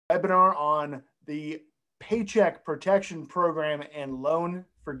Webinar on the Paycheck Protection Program and loan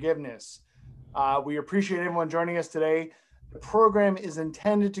forgiveness. We appreciate everyone joining us today. The program is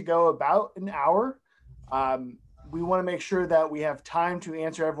intended to go about an hour. We want to make sure that we have time to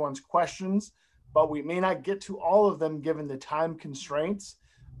answer everyone's questions, but we may not get to all of them given the time constraints.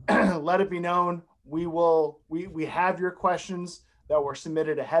 Let it be known, we have your questions that were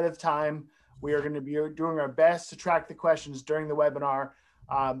submitted ahead of time. We are going to be doing our best to track the questions during the webinar,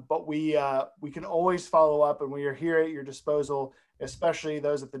 but we can always follow up, and we are here at your disposal, especially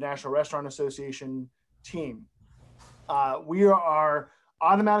those at the National Restaurant Association team. We are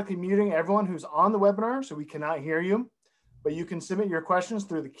automatically muting everyone who's on the webinar, so we cannot hear you, but you can submit your questions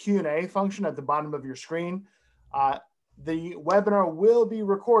through the Q&A function at the bottom of your screen. The webinar will be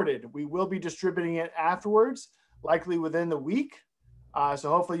recorded. We will be distributing it afterwards, likely within the week. So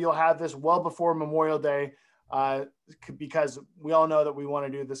hopefully you'll have this well before Memorial Day, because we all know that we want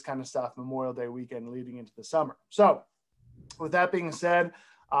to do this kind of stuff Memorial Day weekend leading into the summer. So with that being said,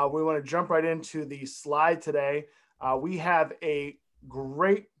 we want to jump right into the slide today. We have a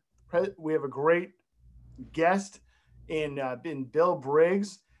great guest in Bill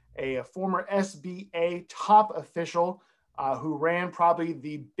Briggs, a former SBA top official who ran probably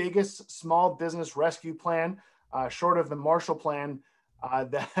the biggest small business rescue plan, short of the Marshall Plan,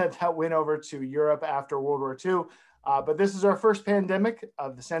 that went over to Europe after World War II. But this is our first pandemic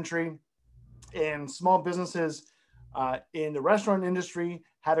of the century, and small businesses in the restaurant industry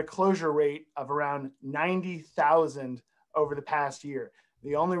had a closure rate of around 90,000 over the past year.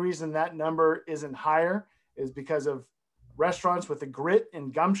 The only reason that number isn't higher is because of restaurants with the grit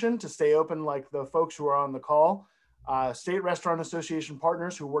and gumption to stay open, like the folks who are on the call, state restaurant association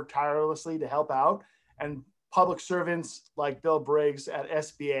partners who work tirelessly to help out, and public servants like Bill Briggs at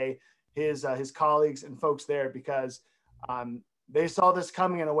SBA, his colleagues and folks there, because they saw this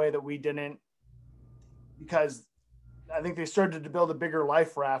coming in a way that we didn't, because I think they started to build a bigger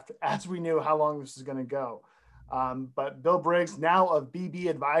life raft as we knew how long this is going to go. But Bill Briggs, now of BB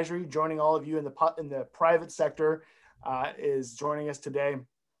Advisory, joining all of you in the private sector, is joining us today.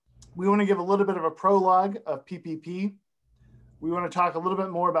 We want to give a little bit of a prologue of PPP. We want to talk a little bit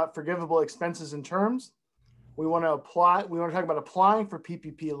more about forgivable expenses and terms. We want to talk about applying for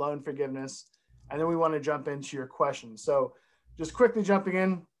PPP loan forgiveness, and then we want to jump into your questions. So just quickly jumping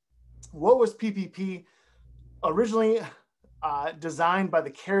in, what was PPP? Originally designed by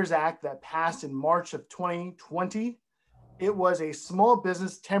the CARES Act that passed in March of 2020, it was a small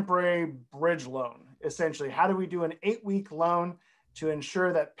business temporary bridge loan. Essentially, how do we do an 8-week loan to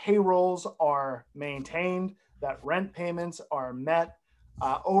ensure that payrolls are maintained, that rent payments are met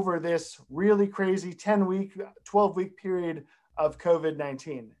over this really crazy 10-week, 12-week period of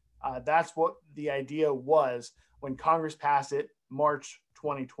COVID-19. That's what the idea was when Congress passed it March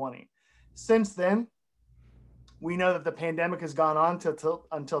 2020. Since then, we know that the pandemic has gone on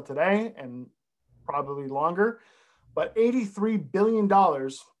until today and probably longer, but $83 billion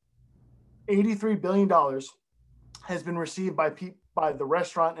has been received by the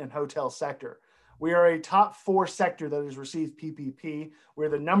restaurant and hotel sector. We are a top 4 sector that has received PPP. We're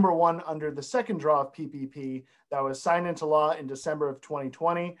the number 1 under the second draw of PPP that was signed into law in December of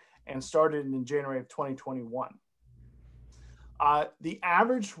 2020 and started in January of 2021. The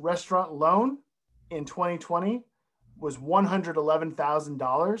average restaurant loan in 2020 was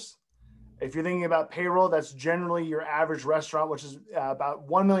 $111,000. If you're thinking about payroll, that's generally your average restaurant, which is about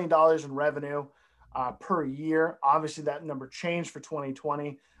 $1 million in revenue per year. Obviously, that number changed for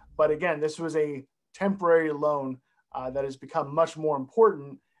 2020. But again, this was a temporary loan that has become much more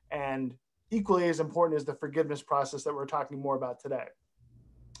important, and equally as important as the forgiveness process that we're talking more about today.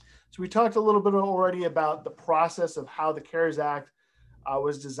 So we talked a little bit already about the process of how the CARES Act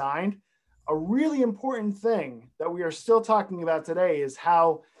was designed. A really important thing that we are still talking about today is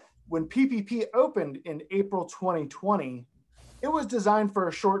how when PPP opened in April 2020, it was designed for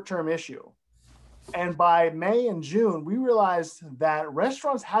a short-term issue. And by May and June, we realized that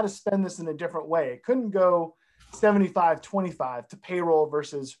restaurants had to spend this in a different way. It couldn't go 75-25 to payroll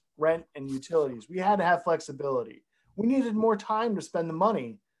versus rent and utilities. We had to have flexibility. We needed more time to spend the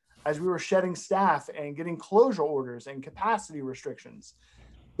money as we were shedding staff and getting closure orders and capacity restrictions.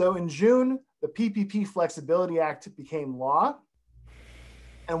 So in June, the PPP Flexibility Act became law.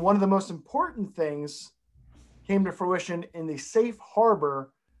 And one of the most important things came to fruition in the safe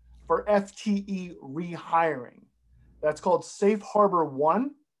harbor for FTE rehiring. That's called Safe Harbor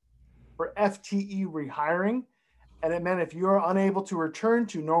 1 for FTE rehiring. And it meant if you're unable to return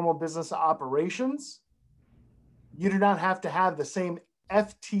to normal business operations, you do not have to have the same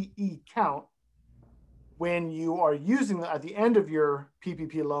FTE count when you are using at the end of your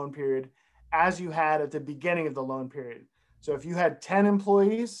PPP loan period as you had at the beginning of the loan period. So if you had 10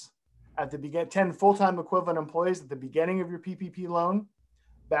 employees at the beginning, 10 full-time equivalent employees at the beginning of your PPP loan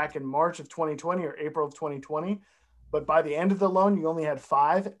back in March of 2020 or April of 2020, but by the end of the loan, you only had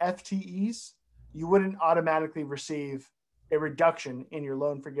 5 FTEs, you wouldn't automatically receive a reduction in your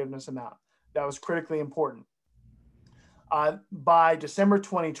loan forgiveness amount. That was critically important. By December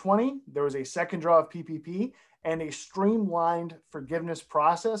 2020, there was a second draw of PPP and a streamlined forgiveness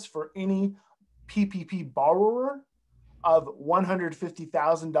process for any PPP borrower of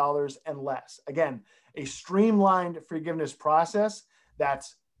 $150,000 and less. Again, a streamlined forgiveness process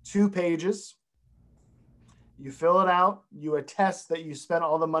that's 2 pages. You fill it out, you attest that you spent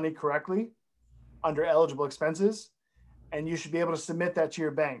all the money correctly under eligible expenses, and you should be able to submit that to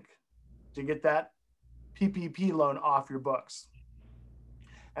your bank to get that PPP loan off your books.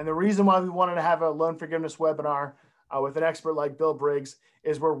 And the reason why we wanted to have a loan forgiveness webinar with an expert like Bill Briggs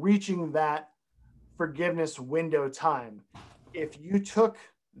is we're reaching that forgiveness window time. If you took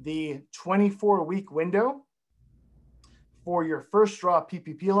the 24-week window for your first draw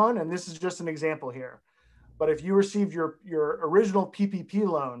PPP loan, and this is just an example here, but if you received your original PPP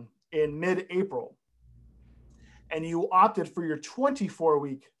loan in mid-April and you opted for your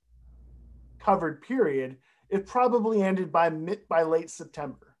 24-week covered period, it probably ended by late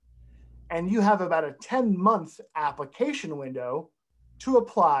September. And you have about a 10-month application window to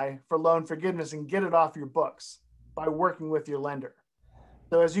apply for loan forgiveness and get it off your books by working with your lender.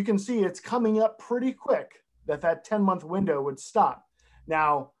 So as you can see, it's coming up pretty quick that 10-month window would stop.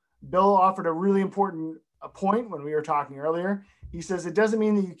 Now, Bill offered a really important point when we were talking earlier. He says it doesn't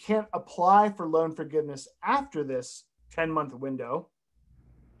mean that you can't apply for loan forgiveness after this 10-month window.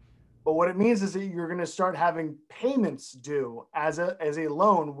 But what it means is that you're going to start having payments due as a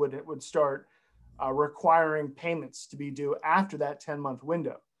loan would start requiring payments to be due after that 10-month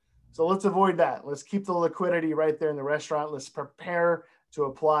window. So let's avoid that. Let's keep the liquidity right there in the restaurant. Let's prepare to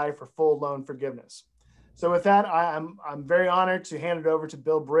apply for full loan forgiveness. So with that, I'm very honored to hand it over to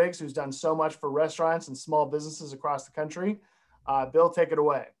Bill Briggs, who's done so much for restaurants and small businesses across the country. Bill, take it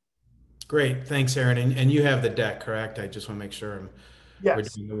away. Great. Thanks, Aaron. And you have the deck, correct? I just want to make sure we're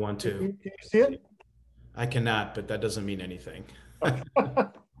Yes. doing the one, too. Can you see it? I cannot, but that doesn't mean anything. Okay.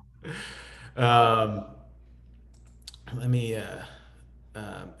 um,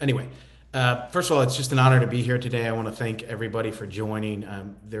 anyway, first of all, it's just an honor to be here today. I want to thank everybody for joining.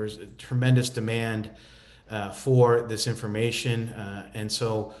 There's a tremendous demand for this information. And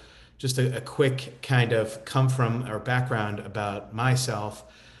so just a quick kind of come from or background about myself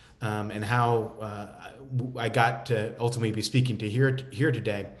and how I got to ultimately be speaking to here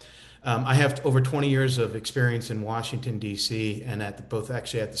today. I have over 20 years of experience in Washington, D.C., and both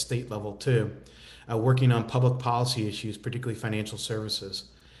actually at the state level too, working on public policy issues, particularly financial services.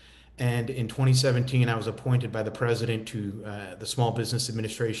 And in 2017, I was appointed by the president to the Small Business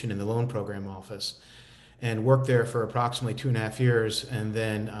Administration and the Loan Program Office, and worked there for approximately 2.5 years. And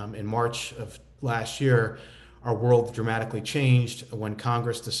then in March of last year, our world dramatically changed when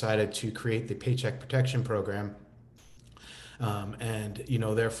Congress decided to create the Paycheck Protection Program, and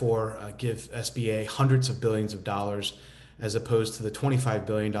therefore give SBA hundreds of billions of dollars as opposed to the $25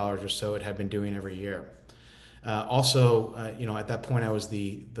 billion or so it had been doing every year. At that point, I was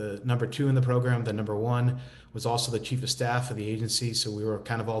the number 2 in the program. The number 1 was also the chief of staff of the agency, so we were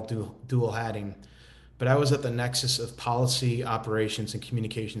kind of all dual hatting. But I was at the nexus of policy, operations, and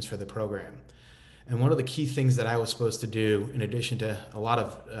communications for the program. And one of the key things that I was supposed to do, in addition to a lot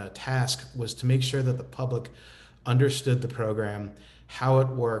of tasks, was to make sure that the public understood the program, how it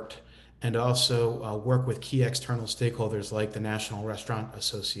worked, and also work with key external stakeholders like the National Restaurant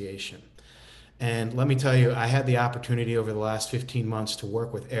Association. And let me tell you, I had the opportunity over the last 15 months to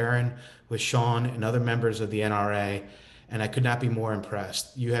work with Aaron, with Sean, and other members of the NRA, and I could not be more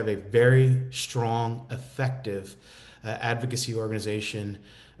impressed. You have a very strong, effective advocacy organization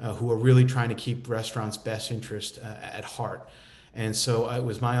who are really trying to keep restaurants' best interest at heart. And so it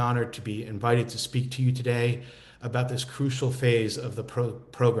was my honor to be invited to speak to you today about this crucial phase of the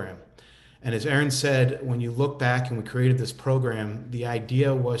program. And as Aaron said, when you look back and we created this program, the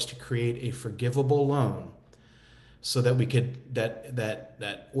idea was to create a forgivable loan so that we could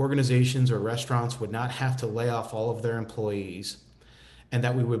that organizations or restaurants would not have to lay off all of their employees, and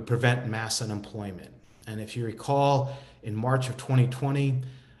that we would prevent mass unemployment. And if you recall, in March of 2020,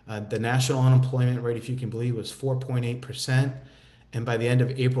 the national unemployment rate, if you can believe, was 4.8%. And by the end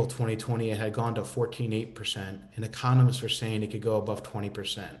of April 2020, it had gone to 14.8%. And economists were saying it could go above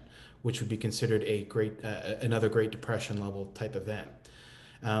 20%, which would be considered another Great Depression level type event.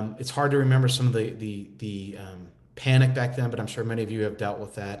 It's hard to remember some of the panic back then, but I'm sure many of you have dealt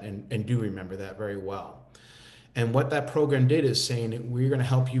with that and do remember that very well. And what that program did is saying we're going to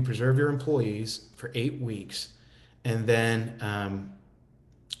help you preserve your employees for 8 weeks, and then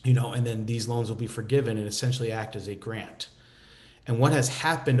and then these loans will be forgiven and essentially act as a grant. And what has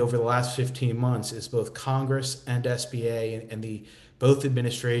happened over the last 15 months is both Congress and SBA and the both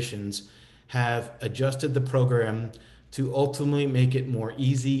administrations have adjusted the program to ultimately make it more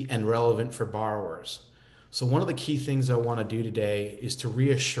easy and relevant for borrowers. So one of the key things I want to do today is to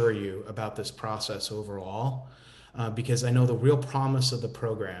reassure you about this process overall, because I know the real promise of the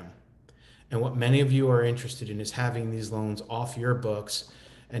program and what many of you are interested in is having these loans off your books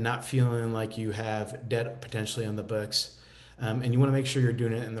and not feeling like you have debt potentially on the books. And you want to make sure you're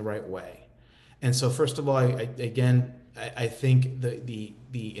doing it in the right way. And so, first of all, I think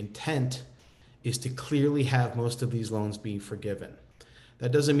the intent is to clearly have most of these loans be forgiven.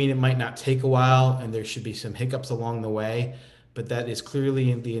 That doesn't mean it might not take a while and there should be some hiccups along the way, but that is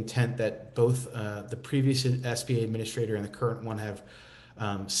clearly the intent that both the previous SBA administrator and the current one have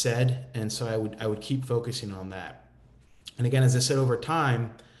said. And so I would keep focusing on that. And again, as I said, over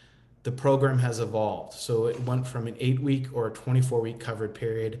time, the program has evolved. So it went from an 8-week or a 24-week covered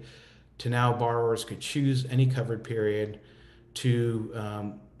period to now borrowers could choose any covered period,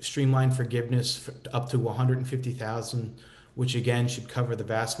 to streamline forgiveness for up to $150,000, which again should cover the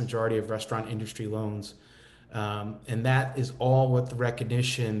vast majority of restaurant industry loans. And that is all with the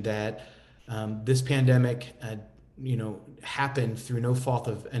recognition that this pandemic, happened through no fault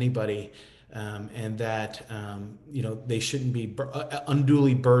of anybody, and that they shouldn't be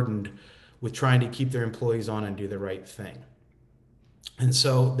unduly burdened with trying to keep their employees on and do the right thing. And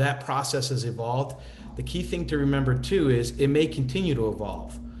so that process has evolved. The key thing to remember too is it may continue to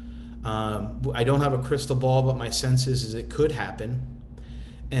evolve. I don't have a crystal ball, but my sense is it could happen.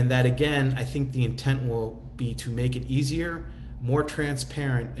 And that again, I think the intent will be to make it easier, more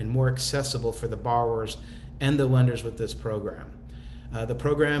transparent, and more accessible for the borrowers and the lenders with this program. The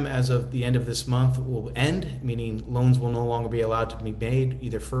program, as of the end of this month, will end, meaning loans will no longer be allowed to be made,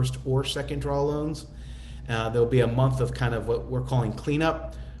 either first or second draw loans. There'll be a month of kind of what we're calling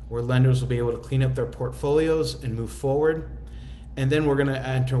cleanup, where lenders will be able to clean up their portfolios and move forward. And then we're going to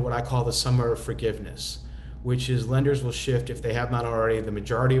enter what I call the summer of forgiveness, which is lenders will shift, if they have not already, the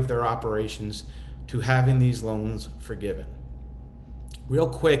majority of their operations to having these loans forgiven. Real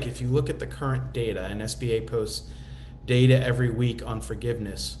quick, if you look at the current data, and SBA posts data every week on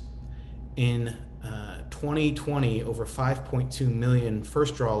forgiveness, in 2020, over 5.2 million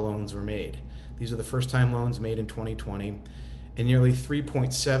first draw loans were made. These are the first time loans made in 2020, and nearly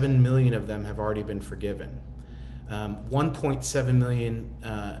 3.7 million of them have already been forgiven. 1.7 million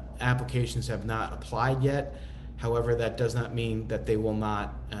applications have not applied yet. However, that does not mean that they will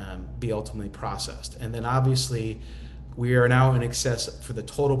not be ultimately processed. And then obviously, we are now in excess for the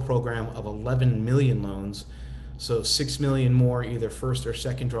total program of 11 million loans. So 6 million more either first or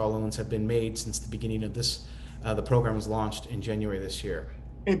second draw loans have been made since the beginning of this. The program was launched in January this year.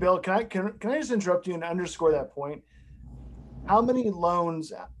 Hey, Bill, can I just interrupt you and underscore that point? How many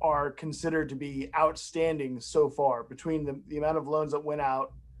loans are considered to be outstanding so far between the amount of loans that went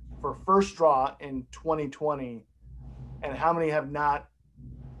out for first draw in 2020 and how many have not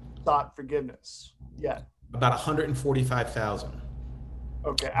sought forgiveness yet? About 145,000.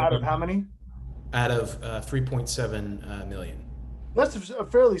 Okay, out of how many? Out of 3.7 million. That's a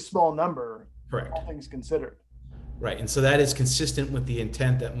fairly small number. Correct. All things considered. Right, and so that is consistent with the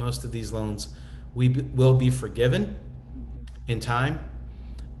intent that most of these loans will be forgiven in time,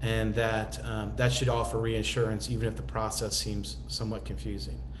 and that that should offer reassurance even if the process seems somewhat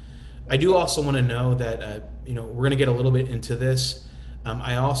confusing. I do also want to know that we're going to get a little bit into this.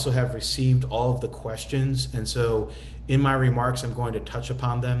 I also have received all of the questions, and so in my remarks I'm going to touch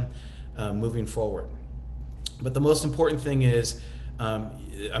upon them moving forward. But the most important thing is,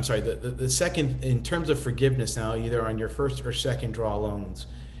 the second, in terms of forgiveness now, either on your first or second draw loans,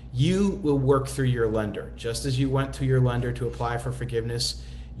 you will work through your lender. Just as you went to your lender to apply for forgiveness,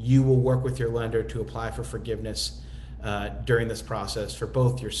 you will work with your lender to apply for forgiveness during this process for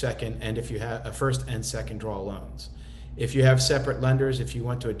both your second and if you have a first and second draw loans. If you have separate lenders, if you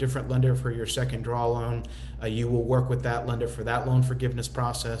went to a different lender for your second draw loan, you will work with that lender for that loan forgiveness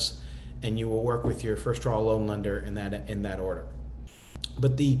process, and you will work with your first draw loan lender in that order.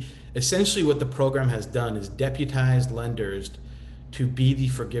 But essentially what the program has done is deputized lenders to be the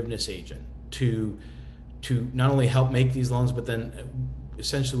forgiveness agent, to not only help make these loans, but then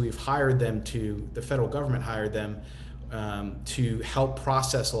essentially we've hired them the federal government hired them to help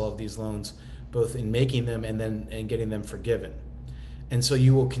process all of these loans, both in making them and getting them forgiven. And so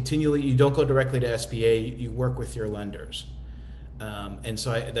you will continually, you don't go directly to SBA, you work with your lenders. And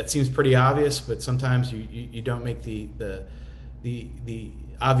so that seems pretty obvious, but sometimes you don't make the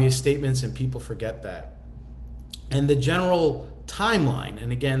obvious statements and people forget that. And the general timeline,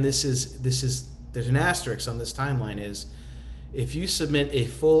 and again, there's an asterisk on this timeline, is if you submit a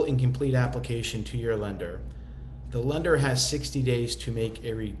full and complete application to your lender, the lender has 60 days to make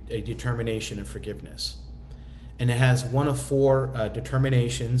a determination of forgiveness. And it has one of four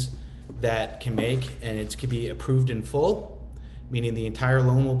determinations that can make, and it can be approved in full, meaning the entire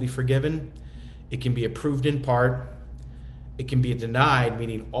loan will be forgiven. It can be approved in part. It can be denied,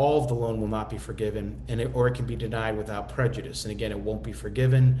 meaning all of the loan will not be forgiven, or it can be denied without prejudice. And again, it won't be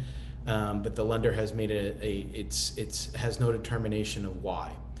forgiven, but the lender has made has no determination of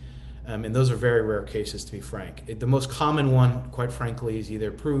why. And those are very rare cases, to be frank. The most common one, quite frankly, is either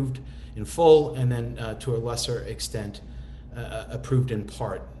approved in full and then to a lesser extent approved in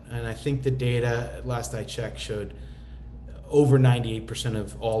part. And I think the data, last I checked, showed over 98%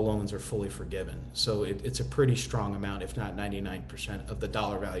 of all loans are fully forgiven. So it's a pretty strong amount, if not 99% of the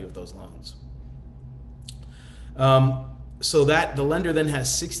dollar value of those loans. So that the lender then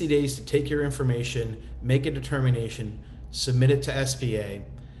has 60 days to take your information, make a determination, submit it to SBA.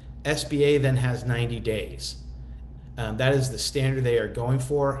 SBA then has 90 days. That is the standard they are going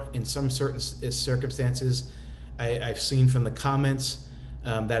for. In some certain circumstances, I've seen from the comments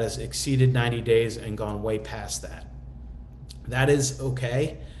that has exceeded 90 days and gone way past that. That is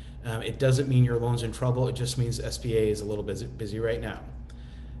okay. It doesn't mean your loan's in trouble. It just means SBA is a little busy right now.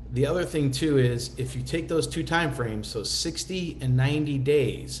 The other thing too is if you take those two time frames, so 60 and 90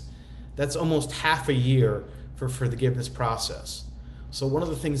 days, that's almost half a year for the forgiveness process. So one of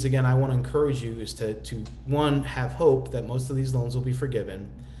the things, again, I want to encourage you is to one, have hope that most of these loans will be forgiven,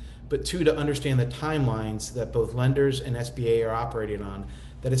 but two, to understand the timelines that both lenders and SBA are operating on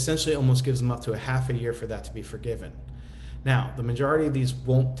that essentially almost gives them up to a half a year for that to be forgiven. Now, the majority of these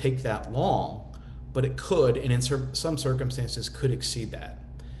won't take that long, but it could, and in some circumstances could exceed that.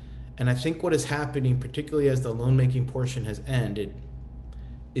 And I think what is happening, particularly as the loan making portion has ended,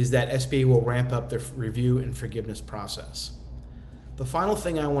 is that SBA will ramp up their review and forgiveness process. The final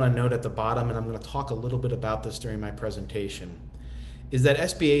thing I want to note at the bottom, and I'm going to talk a little bit about this during my presentation, is that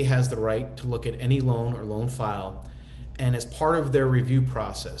SBA has the right to look at any loan or loan file, and as part of their review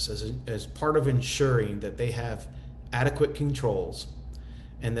process, as part of ensuring that they have adequate controls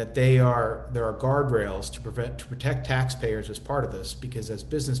and that there are guardrails to protect taxpayers as part of this, because as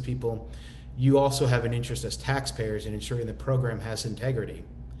business people, you also have an interest as taxpayers in ensuring the program has integrity,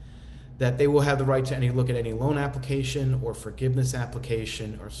 that they will have the right to look at any loan application or forgiveness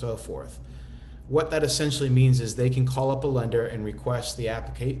application or so forth. What that essentially means is they can call up a lender and request the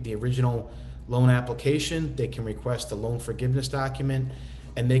original loan application, they can request a loan forgiveness document,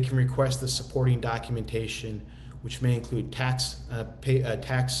 and they can request the supporting documentation, which may include tax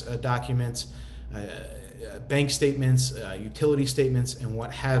documents, bank statements, utility statements, and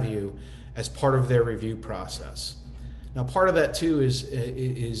what have you, as part of their review process. Now, part of that too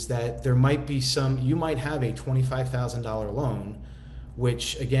is that there might be you might have a $25,000 loan,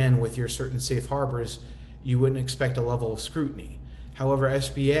 which again, with your certain safe harbors, you wouldn't expect a level of scrutiny. However,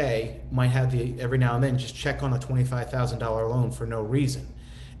 SBA might have every now and then just check on a $25,000 loan for no reason.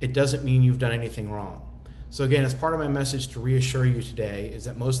 It doesn't mean you've done anything wrong. So again, as part of my message to reassure you today is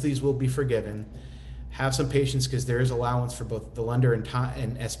that most of these will be forgiven. Have some patience, because there is allowance for both the lender and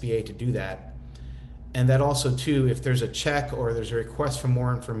SBA to do that. And that also too, if there's a check or there's a request for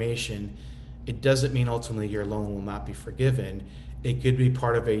more information, it doesn't mean ultimately your loan will not be forgiven. It could be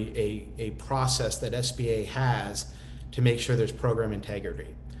part of a process that SBA has to make sure there's program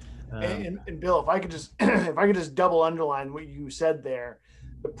integrity. And Bill, if I could just if I could just double underline what you said there,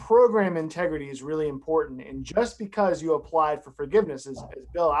 the program integrity is really important. And just because you applied for forgiveness, as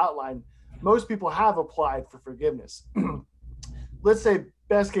Bill outlined, most people have applied for forgiveness. Let's say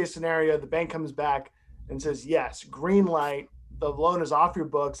best case scenario, the bank comes back and says, yes, green light, the loan is off your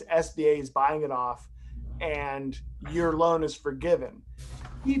books, SBA is buying it off, and your loan is forgiven.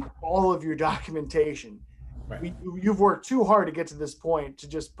 Keep all of your documentation. Right. You've worked too hard to get to this point to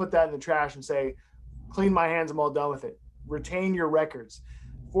just put that in the trash and say, clean my hands, I'm all done with it. Retain your records.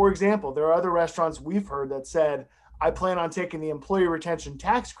 For example, there are other restaurants we've heard that said, I plan on taking the employee retention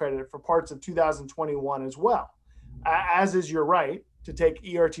tax credit for parts of 2021 as well, as is your right to take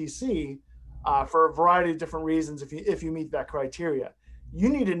ERTC for a variety of different reasons if you meet that criteria. You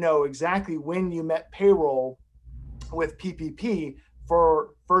need to know exactly when you met payroll with PPP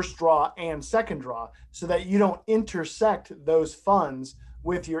for first draw and second draw, so that you don't intersect those funds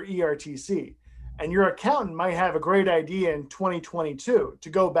with your ERTC. And your accountant might have a great idea in 2022 to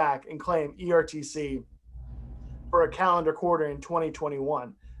go back and claim ERTC for a calendar quarter in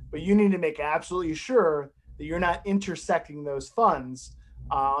 2021. But you need to make absolutely sure that you're not intersecting those funds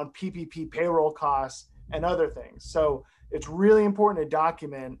on PPP payroll costs and other things. So it's really important to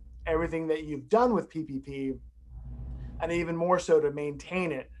document everything that you've done with PPP, and even more so to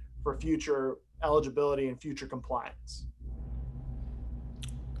maintain it for future eligibility and future compliance.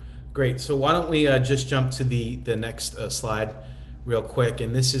 Great. So why don't we just jump to the next slide real quick.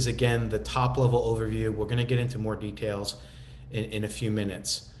 And this is, again, the top level overview. We're going to get into more details in a few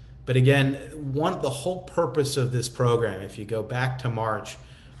minutes. But again, the whole purpose of this program, if you go back to March,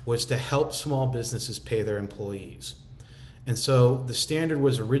 was to help small businesses pay their employees. And so the standard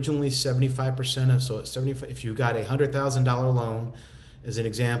was originally 75% of, so it's 75, if you got a $100,000 loan, as an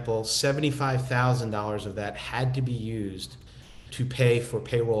example, $75,000 of that had to be used to pay for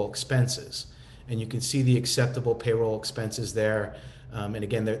payroll expenses. And you can see the acceptable payroll expenses there. And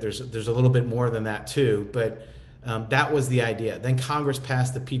again, there's a little bit more than that too, but that was the idea. Then Congress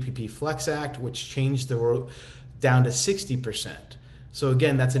passed the PPP Flex Act, which changed the down to 60%. So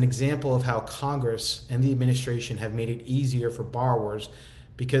again, that's an example of how Congress and the administration have made it easier for borrowers,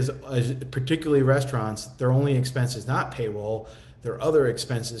 because particularly restaurants, their only expense is not payroll, there are other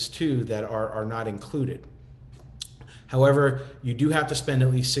expenses too that are not included. However, you do have to spend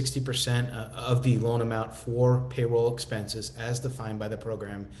at least 60% of the loan amount for payroll expenses as defined by the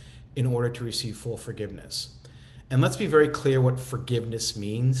program in order to receive full forgiveness. And let's be very clear what forgiveness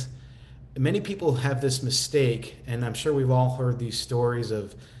means. Many people have this mistake, and I'm sure we've all heard these stories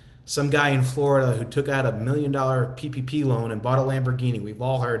of some guy in Florida who took out $1 million PPP loan and bought a Lamborghini. We've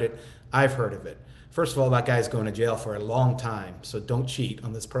all heard it. I've heard of it. First of all, that guy's going to jail for a long time, so don't cheat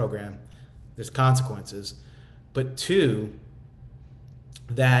on this program. There's consequences. But two,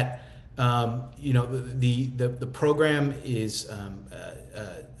 that the program is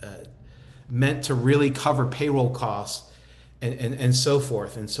meant to really cover payroll costs and so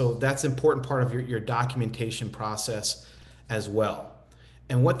forth. And so that's an important part of your documentation process as well.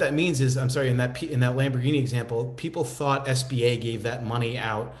 And what that means is, I'm sorry, in that Lamborghini example, people thought SBA gave that money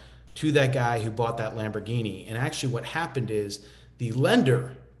out to that guy who bought that Lamborghini. And actually what happened is the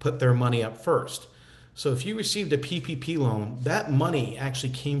lender put their money up first. So if you received a PPP loan, that money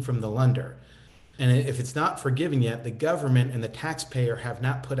actually came from the lender. And if it's not forgiven yet, the government and the taxpayer have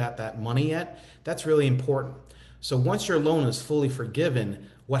not put out that money yet. That's really important. So once your loan is fully forgiven,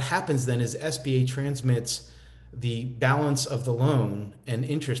 what happens then is SBA transmits the balance of the loan and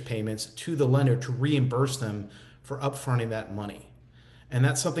interest payments to the lender to reimburse them for upfronting that money. And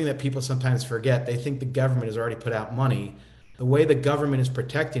that's something that people sometimes forget. They think the government has already put out money. The way the government is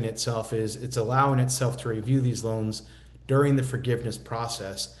protecting itself is it's allowing itself to review these loans during the forgiveness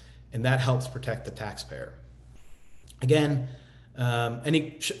process, and that helps protect the taxpayer. Again, Aaron,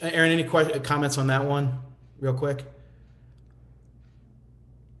 any comments on that one real quick?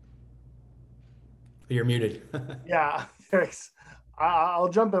 You're muted. Yeah, thanks. I'll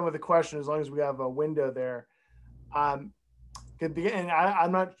jump in with a question as long as we have a window there. And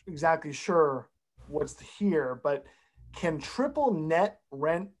I'm not exactly sure what's here, but can triple net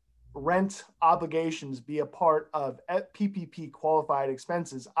rent obligations be a part of PPP qualified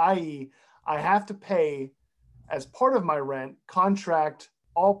expenses, i.e., I have to pay as part of my rent contract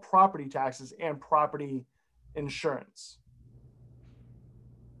all property taxes and property insurance?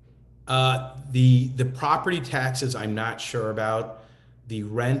 The property taxes I'm not sure about. The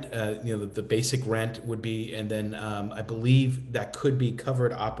rent, the basic rent would be, and then I believe that could be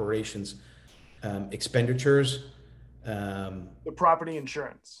covered operations expenditures. The property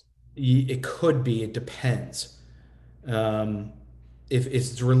insurance. It could be. It depends. If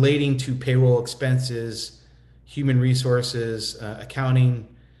it's relating to payroll expenses, human resources, accounting,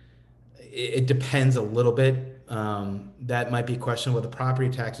 it depends a little bit. That might be a question with the property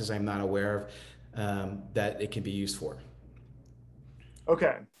taxes I'm not aware of that it can be used for.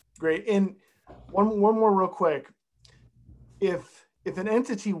 Okay, great. And one more real quick. If an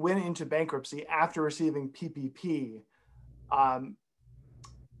entity went into bankruptcy after receiving PPP,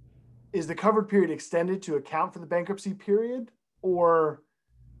 is the covered period extended to account for the bankruptcy period, or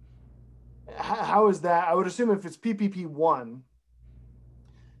how is that? I would assume if it's PPP 1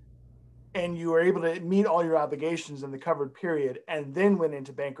 and you were able to meet all your obligations in the covered period and then went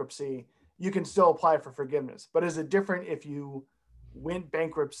into bankruptcy, you can still apply for forgiveness. But is it different if you went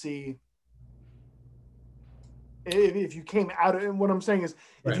bankruptcy? If you came out of, and what I'm saying is,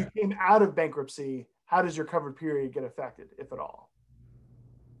 if you came out of bankruptcy, how does your covered period get affected, if at all?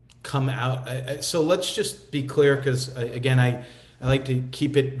 Come out. So let's just be clear, because again, I like to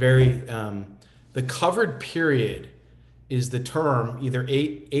keep it very The covered period is the term, either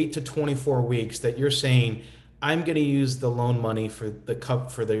eight to 24 weeks, that you're saying, I'm going to use the loan money for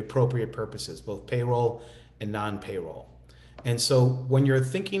the appropriate purposes, both payroll and non-payroll. And so when you're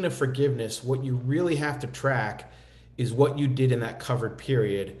thinking of forgiveness, what you really have to track is what you did in that covered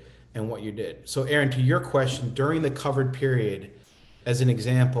period and what you did. So Aaron, to your question, during the covered period, as an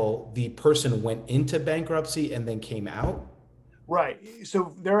example, the person went into bankruptcy and then came out. Right.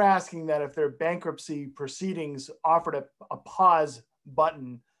 So they're asking that if their bankruptcy proceedings offered a pause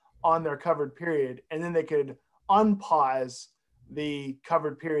button on their covered period, and then they could unpause the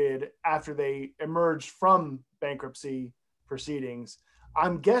covered period after they emerged from bankruptcy proceedings.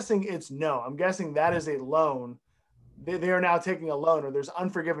 I'm guessing it's no. I'm guessing that is a loan. They are now taking a loan, or there's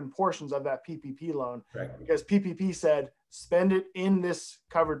unforgiven portions of that PPP loan, Right. because PPP said spend it in this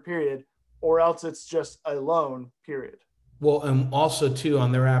covered period, or else it's just a loan, period. Well, and also too,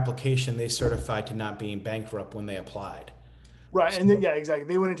 on their application, they certified to not being bankrupt when they applied. Right. And then, So, yeah, exactly.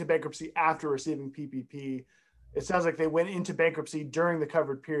 They went into bankruptcy after receiving PPP. It sounds like they went into bankruptcy during the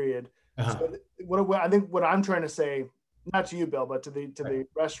covered period. uh-huh. So what I think what I'm trying to say, not to you, Bill, but to Right. the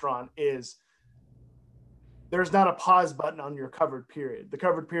restaurant, is there's not a pause button on your covered period. The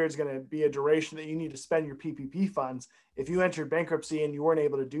covered period is going to be a duration that you need to spend your PPP funds. If you entered bankruptcy and you weren't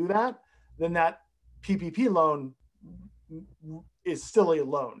able to do that, then that PPP loan is still a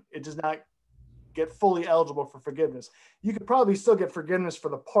loan. It does not get fully eligible for forgiveness. You could probably still get forgiveness for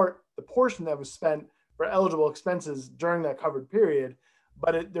the portion that was spent for eligible expenses during that covered period,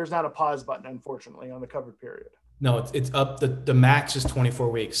 but there's not a pause button, unfortunately, on the covered period. No, it's up. The max is 24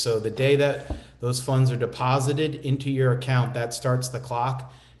 weeks. So the day that those funds are deposited into your account, that starts the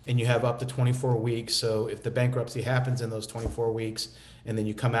clock, and you have up to 24 weeks. So if the bankruptcy happens in those 24 weeks, and then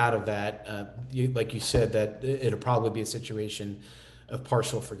you come out of that, like you said, that it'll probably be a situation of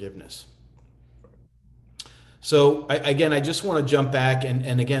partial forgiveness. So again, I just want to jump back,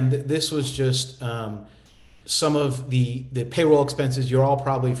 and again, this was just some of the payroll expenses. You're all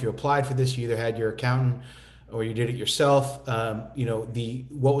probably, if you applied for this, you either had your accountant or you did it yourself. The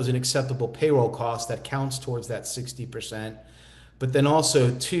what was an acceptable payroll cost that counts towards that 60%. But then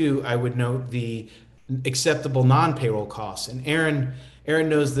also too, I would note the acceptable non-payroll costs. And Aaron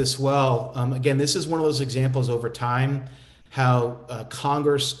knows this well. Again, this is one of those examples over time how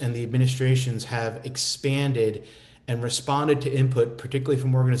Congress and the administrations have expanded and responded to input, particularly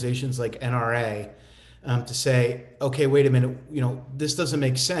from organizations like NRA, to say, okay, wait a minute, this doesn't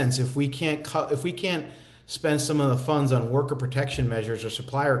make sense if we can't spend some of the funds on worker protection measures or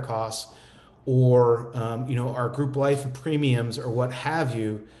supplier costs, or our group life premiums or what have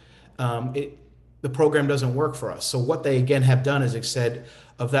you. The program doesn't work for us. So what they again have done is they said,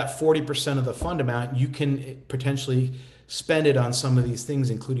 of that 40% of the fund amount, you can potentially spend it on some of these things,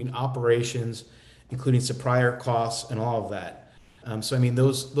 including operations, including supplier costs, and all of that. So I mean,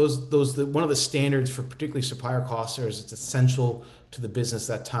 one of the standards for particularly supplier costs is it's essential to the business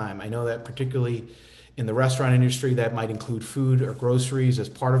that time. I know that particularly in the restaurant industry, that might include food or groceries as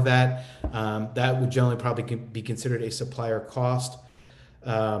part of that. That would generally probably be considered a supplier cost,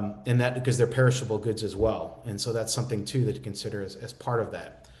 and that because they're perishable goods as well. And so that's something too that to consider as part of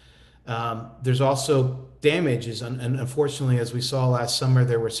that. There's also damages, and unfortunately, as we saw last summer,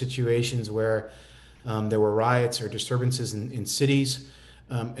 there were situations where there were riots or disturbances in cities.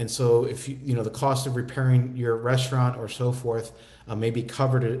 And so if the cost of repairing your restaurant or so forth may be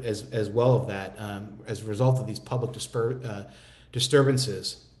covered as well of that as a result of these public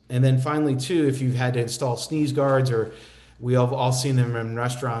disturbances. And then finally, too, if you've had to install sneeze guards, or we have all seen them in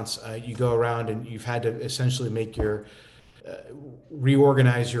restaurants, you go around and you've had to essentially make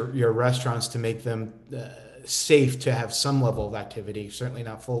reorganize your restaurants to make them safe to have some level of activity, certainly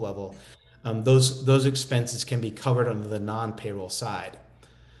not full level. Those expenses can be covered under the non-payroll side.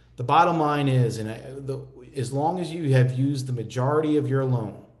 The bottom line is, as long as you have used the majority of your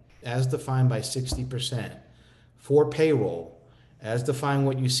loan, as defined by 60%, for payroll, as defined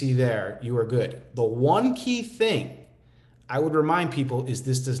what you see there, you are good. The one key thing I would remind people is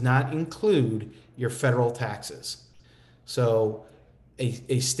this does not include your federal taxes. So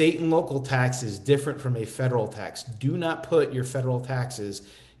a state and local tax is different from a federal tax. Do not put your federal taxes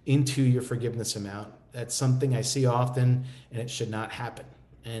into your forgiveness amount. That's something I see often, and it should not happen.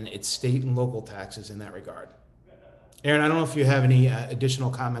 And it's state and local taxes in that regard. Aaron, I don't know if you have any additional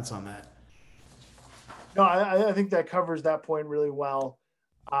comments on that. No, I think that covers that point really well.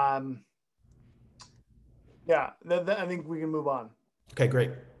 Yeah, I think we can move on. Okay, great.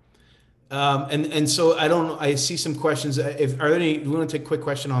 And so I see some questions. Do you want to take a quick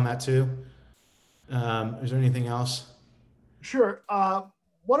question on that too? Is there anything else? Sure.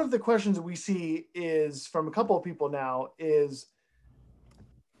 one of the questions that we see is from a couple of people now is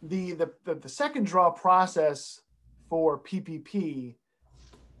the second draw process for PPP.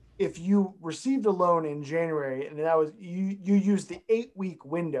 If you received a loan in January and that was you used the 8-week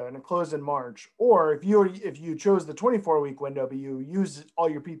window and it closed in March, or if you chose the 24-week window but you used all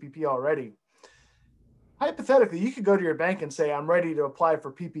your PPP already, hypothetically you could go to your bank and say, I'm ready to apply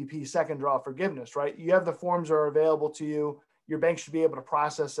for PPP second draw forgiveness, right? You have the forms are available to you. Your bank should be able to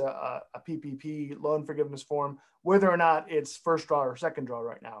process a PPP loan forgiveness form, whether or not it's first draw or second draw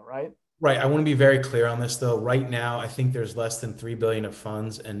right now, right? Right. I want to be very clear on this though. Right now, I think there's less than 3 billion of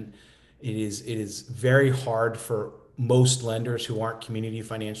funds, and it is very hard for most lenders who aren't community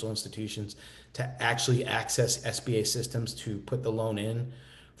financial institutions to actually access SBA systems to put the loan in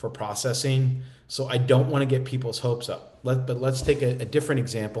for processing. So I don't want to get people's hopes up. But let's take a different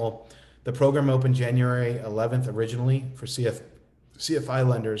example. The program opened January 11th originally for CFI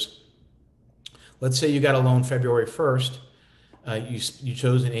lenders. Let's say you got a loan February 1st. You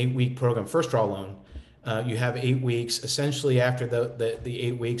chose an 8-week program, first draw loan. You have 8 weeks. Essentially, after the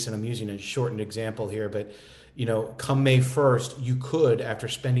 8 weeks, and I'm using a shortened example here, but come May 1st, you could, after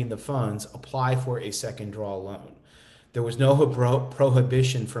spending the funds, apply for a second draw loan. There was no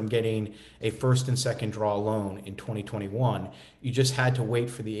prohibition from getting a first and second draw loan in 2021. You just had to wait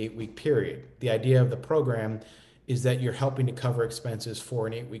for the 8-week period. The idea of the program is that you're helping to cover expenses for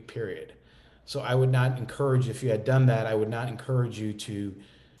an 8-week period. So I would not encourage, if you had done that, I would not encourage you to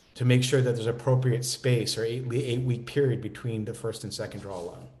make sure that there's appropriate space or 8-week period between the first and second draw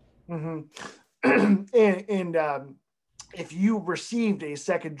loan. Mm-hmm. and if you received a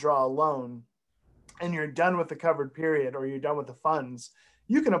second draw loan and you're done with the covered period or you're done with the funds,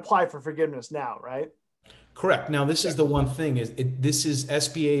 you can apply for forgiveness now, right? Correct. Now, this is the one thing this is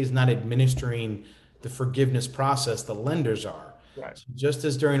SBA is not administering the forgiveness process. The lenders are. Right. So just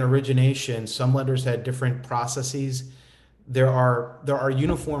as during origination, some lenders had different processes. There are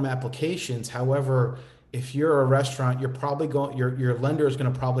uniform applications. However, if you're a restaurant, your lender is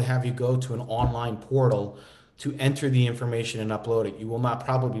going to probably have you go to an online portal to enter the information and upload it. You will not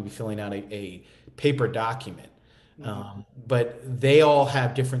probably be filling out a paper document. But they all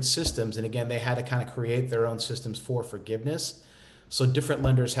have different systems. And again, they had to kind of create their own systems for forgiveness. So different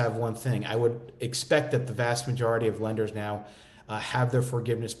lenders have one thing. I would expect that the vast majority of lenders now have their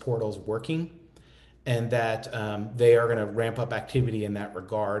forgiveness portals working, and that they are going to ramp up activity in that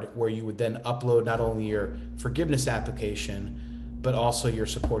regard, where you would then upload not only your forgiveness application, but also your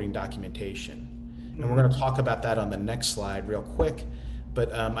supporting documentation. And we're going to talk about that on the next slide real quick.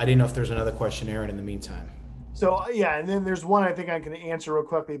 But I didn't know if there's another question, Aaron, in the meantime. So yeah, and then there's one I think I can answer real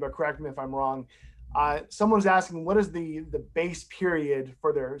quickly, but correct me if I'm wrong. Someone's asking, what is the base period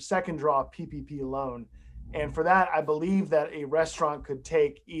for their second draw PPP loan? And for that, I believe that a restaurant could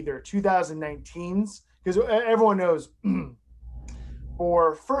take either 2019's, because everyone knows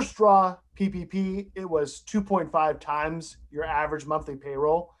for first draw PPP, it was 2.5 times your average monthly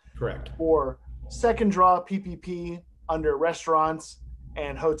payroll. Correct. For second draw PPP under restaurants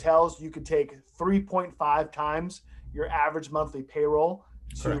and hotels, you could take 3.5 times your average monthly payroll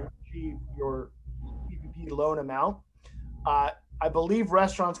to achieve your PPP loan amount. I believe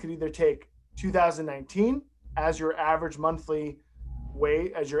restaurants could either take 2019 as your average monthly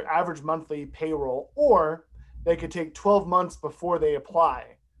payroll, or they could take 12 months before they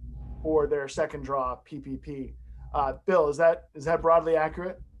apply for their second draw PPP. Bill, is that broadly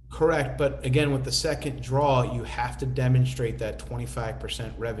accurate? Correct. But again, with the second draw, you have to demonstrate that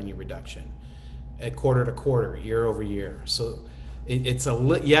 25% revenue reduction at quarter to quarter, year over year. So it's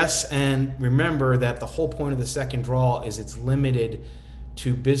yes. And remember that the whole point of the second draw is it's limited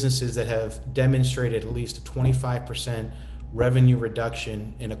to businesses that have demonstrated at least a 25% revenue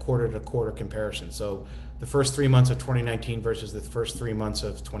reduction in a quarter to quarter comparison. So the first 3 months of 2019 versus the first 3 months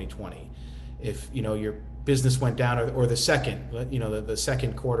of 2020. If your business went down, or the second, the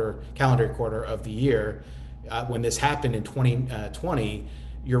second quarter, calendar quarter of the year, when this happened in 2020,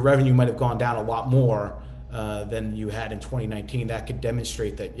 your revenue might have gone down a lot more than you had in 2019. That could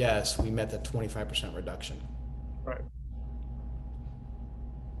demonstrate that, yes, we met that 25% reduction. Right.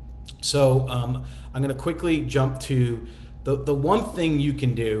 So I'm going to quickly jump to the one thing you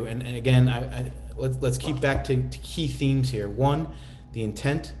can do, and again, let's keep back to key themes here. One, the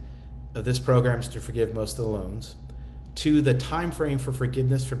intent of this program is to forgive most of the loans. Two, the time frame for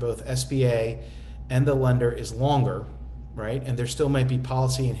forgiveness for both SBA and the lender is longer, right? And there still might be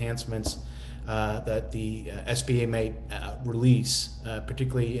policy enhancements that the SBA may release,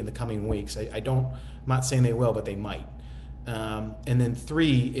 particularly in the coming weeks. I'm not saying they will, but they might. And then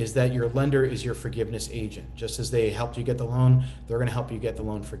 3 is that your lender is your forgiveness agent. Just as they helped you get the loan, they're going to help you get the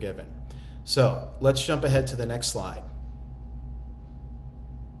loan forgiven. So let's jump ahead to the next slide.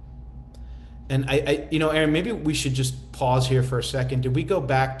 And Aaron, maybe we should just pause here for a second. Did we go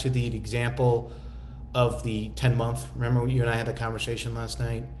back to the example of the 10-month? Remember you and I had the conversation last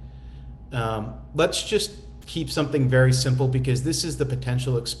night? Let's just keep something very simple, because this is the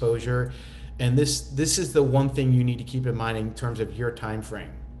potential exposure, and this is the one thing you need to keep in mind in terms of your time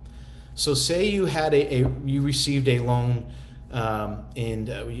frame. So say you had you received a loan in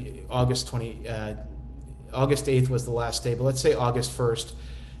August 8th was the last day, but let's say August 1st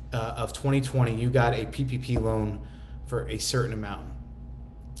of 2020, you got a PPP loan for a certain amount.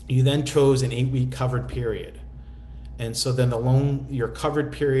 You then chose an 8-week covered period. And so then your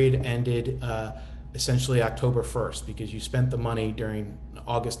covered period ended essentially October 1st, because you spent the money during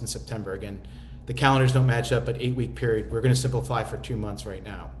August and September. Again, the calendars don't match up, but 8-week period. We're going to simplify for 2 months right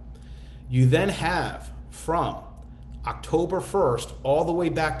now. You then have from October 1st all the way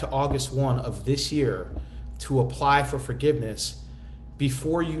back to August 1 of this year to apply for forgiveness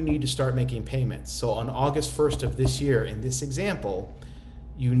before you need to start making payments. So on August 1st of this year, in this example,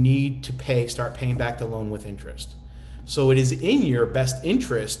 you need to start paying back the loan with interest. So it is in your best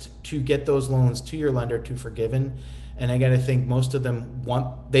interest to get those loans to your lender to forgiven. And again, I think most of them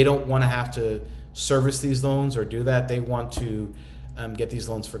they don't want to have to service these loans or do that. They want to get these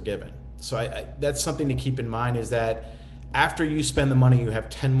loans forgiven. So that's something to keep in mind, is that after you spend the money, you have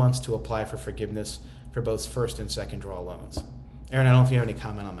 10 months to apply for forgiveness for both first and second draw loans. Aaron, I don't know if you have any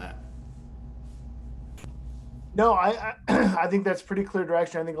comment on that. No, I think that's pretty clear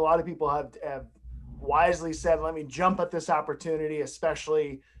direction. I think a lot of people have wisely said, let me jump at this opportunity,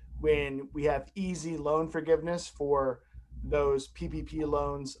 especially when we have easy loan forgiveness for those PPP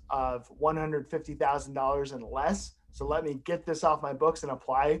loans of $150,000 and less. So let me get this off my books and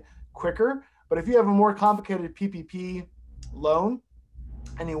apply quicker. But if you have a more complicated PPP loan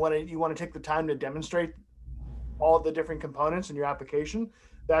and you want to take the time to demonstrate all the different components in your application,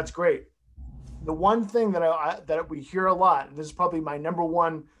 that's great. The one thing that we hear a lot, and this is probably my number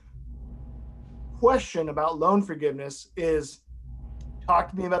one question about loan forgiveness, is talk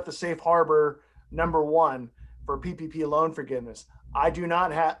to me about the safe harbor number 1 for PPP loan forgiveness. I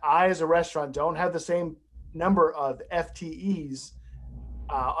as a restaurant don't have the same number of FTEs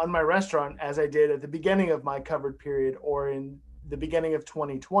on my restaurant as I did at the beginning of my covered period or in the beginning of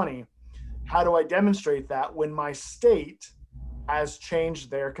 2020. How do I demonstrate that when my state has changed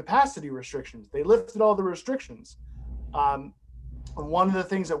their capacity restrictions? They lifted all the restrictions. One of the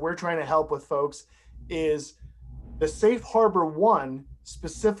things that we're trying to help with folks is the Safe Harbor 1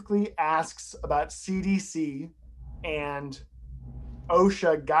 specifically asks about CDC and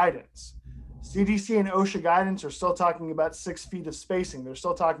OSHA guidance. CDC and OSHA guidance are still talking about 6 feet of spacing. They're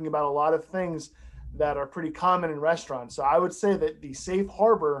still talking about a lot of things that are pretty common in restaurants. So I would say that the Safe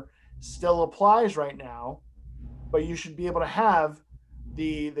Harbor still applies right now, but you should be able to have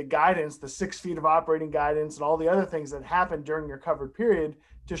the guidance, the 6 feet of operating guidance, and all the other things that happen during your covered period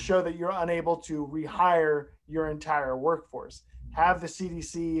to show that you're unable to rehire your entire workforce. Have the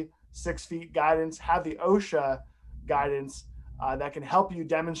CDC 6 feet guidance, have the OSHA guidance that can help you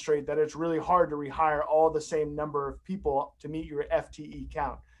demonstrate that it's really hard to rehire all the same number of people to meet your FTE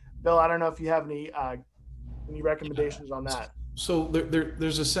count. Bill, I don't know if you have any recommendations on that. So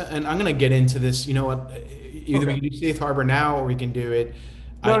there's and I'm going to get into this. You know what? Either we can do Safe Harbor now, or we can do it.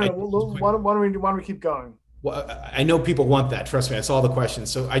 No. Why don't we keep going? Well, I know people want that. Trust me, I saw the questions.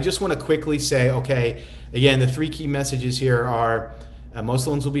 So I just want to quickly say, okay, again, the 3 key messages here are: most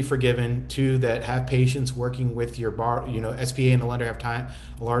loans will be forgiven. 2, that have patience working with your SPA and the lender have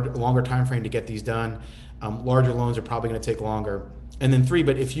a longer time frame to get these done. Larger loans are probably going to take longer. And then 3,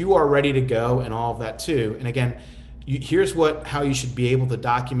 but if you are ready to go and all of that too, and again, here's how you should be able to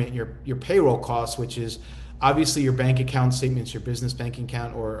document your payroll costs, which is obviously your bank account statements, your business banking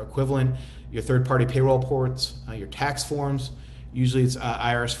account or equivalent, your third-party payroll reports, your tax forms. Usually it's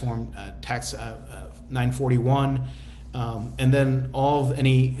IRS form tax 941, and then all of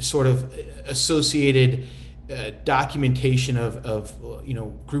any sort of associated documentation of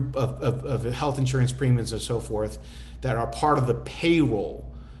group of health insurance premiums and so forth that are part of the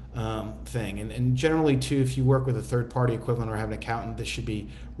payroll thing. And generally too, if you work with a third party equivalent or have an accountant, this should be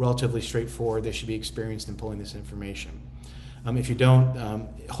relatively straightforward. They should be experienced in pulling this information. If you don't,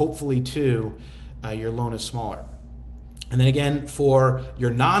 hopefully too, your loan is smaller. And then again, for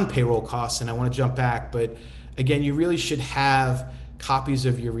your non-payroll costs, and I want to jump back, but again, you really should have copies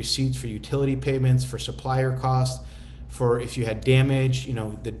of your receipts for utility payments, for supplier costs, for if you had damage,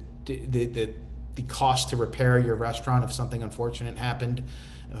 the the cost to repair your restaurant if something unfortunate happened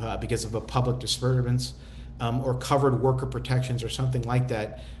because of a public disturbance, or covered worker protections or something like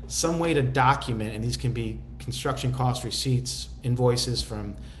that. Some way to document, and these can be construction cost receipts, invoices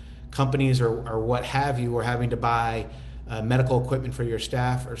from companies or what have you, or having to buy medical equipment for your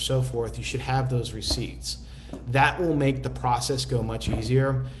staff or so forth. You should have those receipts. That will make the process go much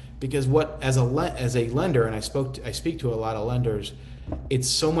easier, because what as a lender, and I speak to a lot of lenders, it's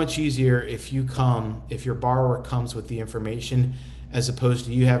so much easier if your borrower comes with the information, as opposed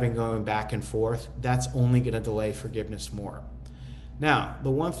to you having going back and forth. That's only going to delay forgiveness more. Now,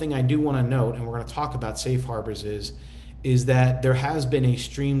 the one thing I do want to note, and we're going to talk about safe harbors, is that there has been a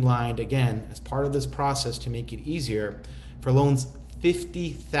streamlined, again, as part of this process to make it easier for loans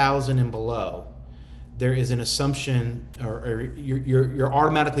 50,000 and below. There is an assumption, or you're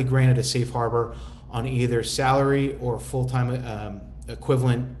automatically granted a safe harbor on either salary or full-time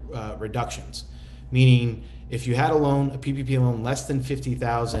equivalent reductions. Meaning, if you had a PPP loan less than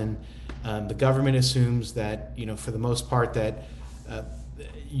 50,000, the government assumes that, for the most part, that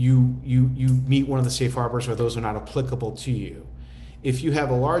you meet one of the safe harbors, or those are not applicable to you. If you have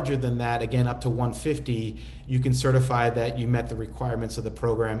a larger than that, again up to 150, you can certify that you met the requirements of the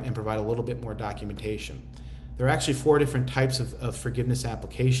program and provide a little bit more documentation. There are actually 4 different types of forgiveness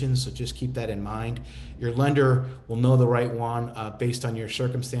applications, so just keep that in mind. Your lender will know the right one based on your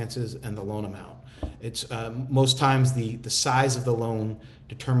circumstances and the loan amount. It's most times the size of the loan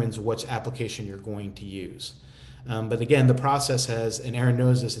determines which application you're going to use. But again, the process has, and Aaron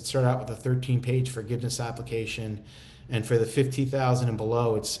knows this, it started out with a 13-page forgiveness application, and for the 50,000 and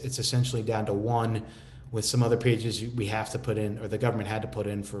below, it's essentially down to 1, with some other pages we have to put in, or the government had to put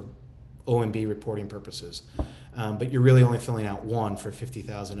in for OMB reporting purposes. But you're really only filling out 1 for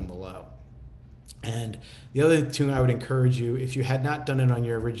 50,000 and below. And the other thing I would encourage you, if you had not done it on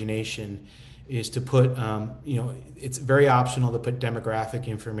your origination, is to put, it's very optional to put demographic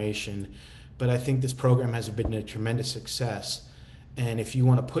information, but I think this program has been a tremendous success. And if you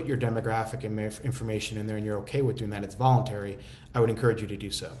want to put your demographic information in there and you're okay with doing that, it's voluntary, I would encourage you to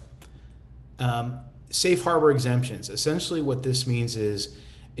do so. Safe harbor exemptions. Essentially what this means is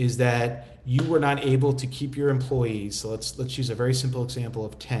that you were not able to keep your employees. So let's use a very simple example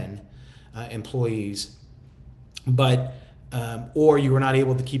of 10 employees, but or you were not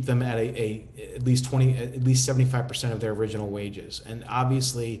able to keep them at at least 75% of their original wages. And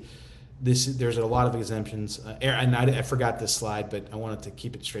obviously there's a lot of exemptions. And I forgot this slide, but I wanted to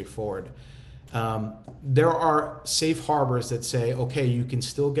keep it straightforward. There are safe harbors that say, okay, you can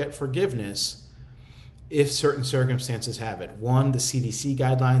still get forgiveness if certain circumstances have it. One, the CDC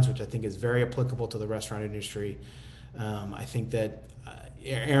guidelines, which I think is very applicable to the restaurant industry. I think that,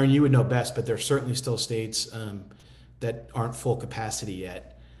 Aaron, you would know best, but there are certainly still states that aren't full capacity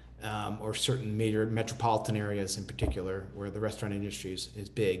yet, or certain major metropolitan areas in particular where the restaurant industry is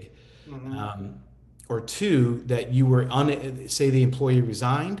big. Mm-hmm. Or 2, that you were say the employee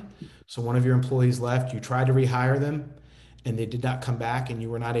resigned, so one of your employees left, you tried to rehire them and they did not come back, and you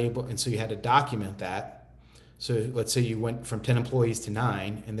were not able, and so you had to document that. So let's say you went from 10 employees to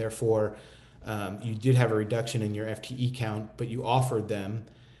 9, and therefore you did have a reduction in your FTE count, but you offered them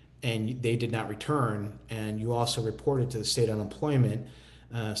and they did not return, and you also reported to the state unemployment,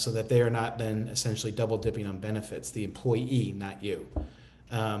 so that they are not then essentially double dipping on benefits, the employee, not you.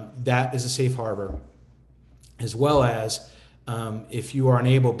 That is a safe harbor, as well as if you are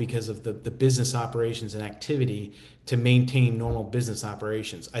unable, because of the business operations and activity, to maintain normal business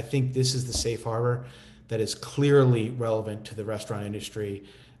operations. I think this is the safe harbor that is clearly relevant to the restaurant industry.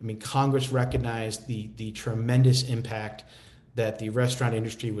 I mean, Congress recognized the tremendous impact that the restaurant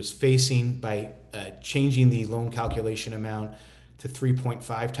industry was facing by changing the loan calculation amount to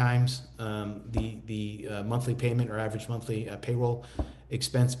 3.5 times the monthly payment or average monthly payroll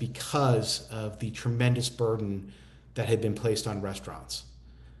expense, because of the tremendous burden that had been placed on restaurants.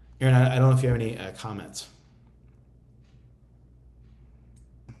 Aaron, I don't know if you have any comments.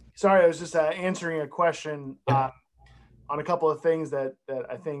 Sorry, I was just answering a question on a couple of things that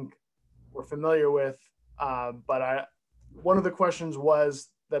I think we're familiar with, but one of the questions was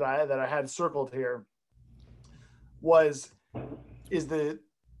that I had circled here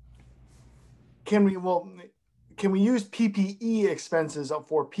can we use PPE expenses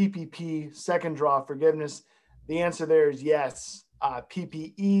for PPP second draw forgiveness? The answer there is yes.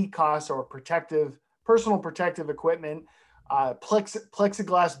 PPE costs or personal protective equipment,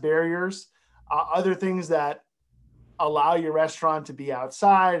 plexiglass barriers, other things that allow your restaurant to be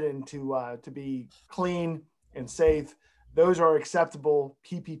outside and to be clean and safe. Those are acceptable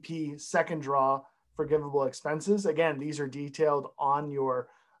PPP second draw forgivable expenses. Again, these are detailed on your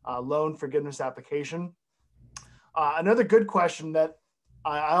loan forgiveness application. Another good question that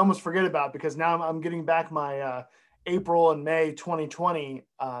I almost forget about, because now I'm getting back my April and May 2020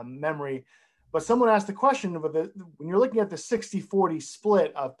 memory. But someone asked the question of when you're looking at the 60-40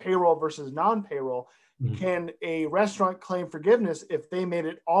 split of payroll versus non-payroll, mm-hmm. Can a restaurant claim forgiveness if they made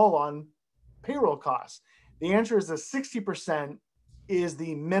it all on payroll costs? The answer is that 60% is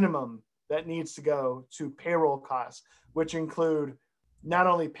the minimum that needs to go to payroll costs, which include not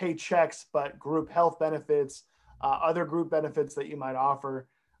only paychecks, but group health benefits, other group benefits that you might offer.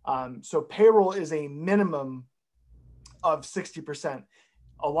 So payroll is a minimum of 60%.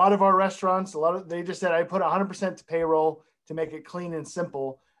 A lot of our restaurants, they just said, I put 100% to payroll to make it clean and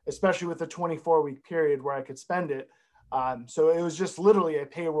simple, especially with a 24-week period where I could spend it. So it was just literally a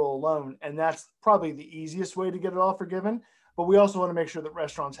payroll loan. And that's probably the easiest way to get it all forgiven. But we also want to make sure that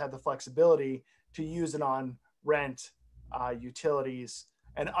restaurants have the flexibility to use it on rent, utilities,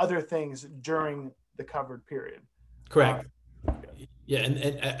 and other things during the covered period. Correct. Yeah,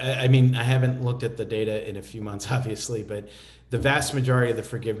 and I mean, I haven't looked at the data in a few months, obviously, but the vast majority of the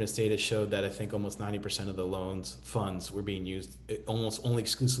forgiveness data showed that I think almost 90% of the loans funds were being used almost only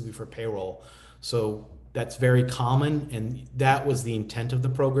exclusively for payroll. So that's very common, and that was the intent of the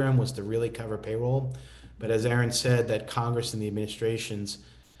program, was to really cover payroll. But as Aaron said, that Congress and the administrations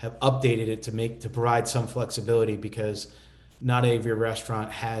have updated it to provide some flexibility, because not every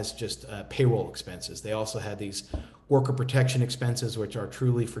restaurant has just payroll expenses. They also have these worker protection expenses, which are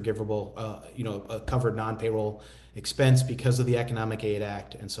truly forgivable, a covered non-payroll expense because of the Economic Aid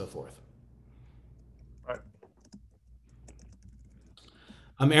Act and so forth. Right.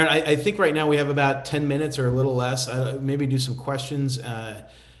 Aaron, I think right now we have about 10 minutes or a little less. Maybe do some questions,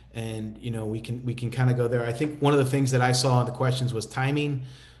 and we can kind of go there. I think one of the things that I saw in the questions was timing.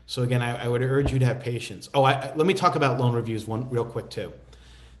 So again, I would urge you to have patience. Let me talk about loan reviews one real quick too.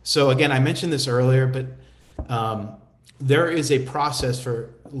 So again, I mentioned this earlier, but there is a process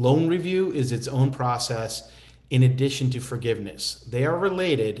for loan review, is its own process in addition to forgiveness. They are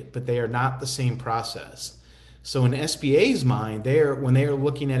related, but they are not the same process. So in SBA's mind, when they are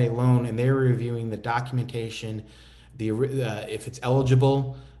looking at a loan and they're reviewing the documentation, if it's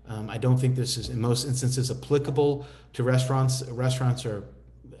eligible, I don't think this is in most instances applicable to restaurants. Restaurants are,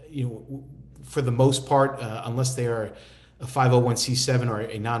 for the most part, unless they are a 501c7 or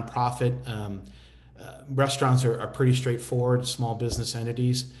a nonprofit, restaurants are pretty straightforward, small business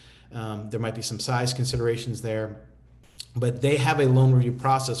entities. There might be some size considerations there, but they have a loan review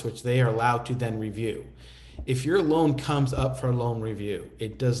process which they are allowed to then review. If your loan comes up for a loan review,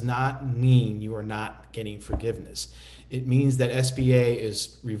 it does not mean you are not getting forgiveness. It means that SBA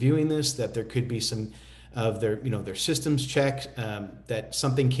is reviewing this, that there could be some of their systems check, that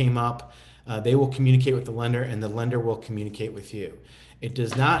something came up. They will communicate with the lender, and the lender will communicate with you. It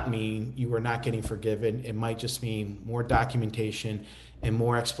does not mean you are not getting forgiven. It might just mean more documentation and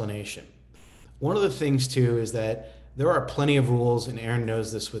more explanation. One of the things too is that there are plenty of rules, and Aaron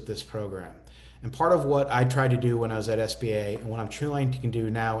knows this with this program. And part of what I tried to do when I was at SBA, and what I'm trying to do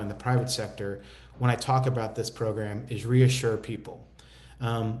now in the private sector when I talk about this program, is reassure people.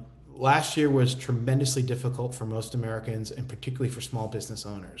 Last year was tremendously difficult for most Americans, and particularly for small business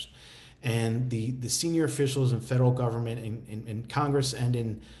owners. And the senior officials in federal government, in Congress, and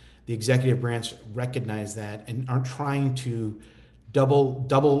in the executive branch recognize that and aren't trying to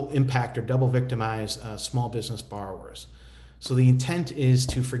double impact or double victimize small business borrowers. So the intent is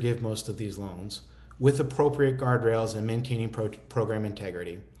to forgive most of these loans with appropriate guardrails and maintaining program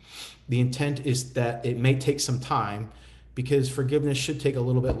integrity. The intent is that it may take some time, because forgiveness should take a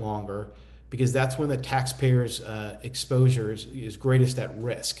little bit longer, because that's when the taxpayer's exposure is greatest at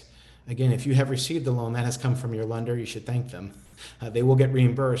risk. Again, if you have received the loan that has come from your lender, you should thank them. They will get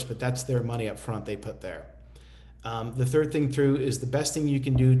reimbursed, but that's their money up front they put there. The third thing through is the best thing you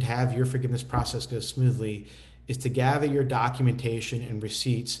can do to have your forgiveness process go smoothly is to gather your documentation and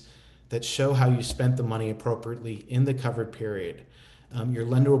receipts that show how you spent the money appropriately in the covered period. Your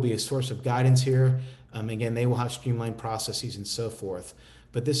lender will be a source of guidance here. Again, they will have streamlined processes and so forth.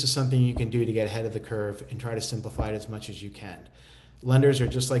 But this is something you can do to get ahead of the curve and try to simplify it as much as you can. Lenders are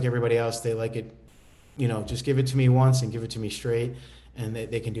just like everybody else. They like it, just give it to me once and give it to me straight, and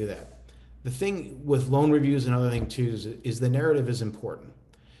they can do that. The thing with loan reviews and other thing too is the narrative is important.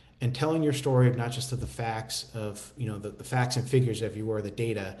 And telling your story of not just of the facts of, the facts and figures, if you were, the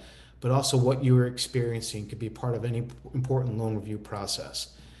data, but also what you were experiencing could be part of any important loan review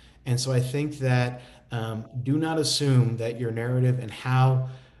process. And so I think that do not assume that your narrative and how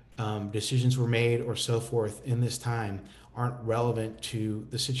decisions were made or so forth in this time aren't relevant to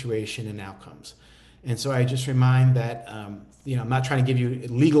the situation and outcomes. And so I just remind that, I'm not trying to give you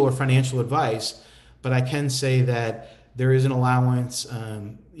legal or financial advice, but I can say that there is an allowance,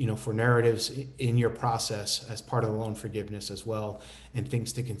 for narratives in your process as part of the loan forgiveness as well, and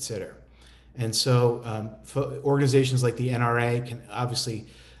things to consider. And so organizations like the NRA can obviously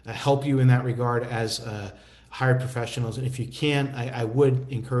help you in that regard as hired professionals. And if you can, I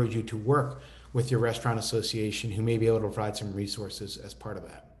would encourage you to work with your restaurant association, who may be able to provide some resources as part of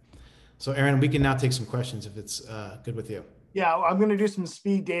that. So Aaron, we can now take some questions if it's good with you. Yeah, I'm going to do some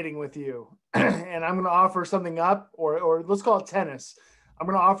speed dating with you, and I'm going to offer something up, or let's call it tennis. I'm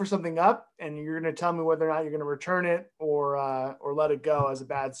going to offer something up, and you're going to tell me whether or not you're going to return it or let it go as a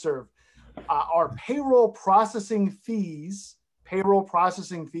bad serve. Are payroll processing fees,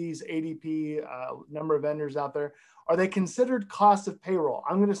 ADP, number of vendors out there, are they considered cost of payroll?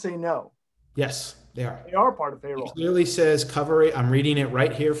 I'm going to say no. Yes, they are. They are part of payroll. It clearly says cover it. I'm reading it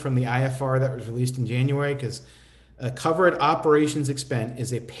right here from the IFR that was released in January, because a covered operations expense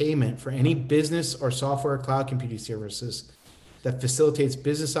is a payment for any business or software cloud computing services that facilitates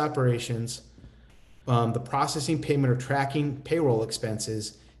business operations, the processing, payment, or tracking payroll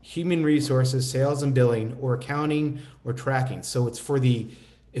expenses, human resources, sales and billing, or accounting or tracking. So it's for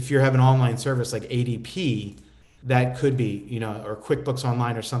if you have an online service like ADP, that could be, or QuickBooks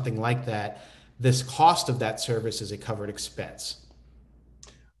Online or something like that. This cost of that service is a covered expense.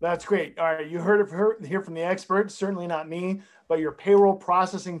 That's great. All right, you heard here from the expert, certainly not me, but your payroll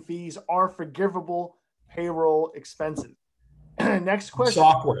processing fees are forgivable payroll expenses. Next question. The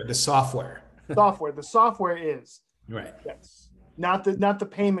software. The software is. Right. Yes. Not the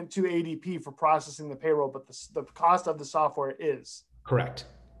payment to ADP for processing the payroll, but the cost of the software is. Correct.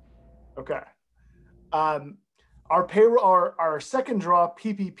 Okay. Our second draw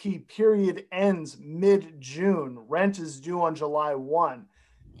PPP period ends mid-June. Rent is due on July 1.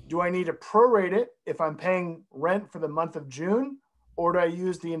 Do I need to prorate it if I'm paying rent for the month of June, or do I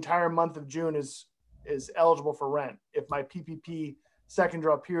use the entire month of June as eligible for rent if my PPP second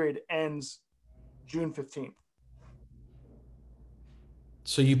draw period ends June 15th?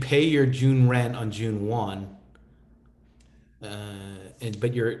 So you pay your June rent on June 1,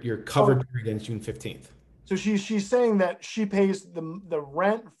 but your covered period ends June 15th. So she's saying that she pays the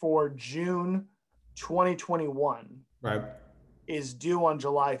rent for June 2021. Right. Is due on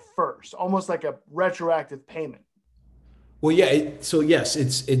July 1st, almost like a retroactive payment. Well, yeah. So yes,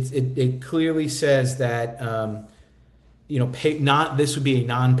 it clearly says that this would be a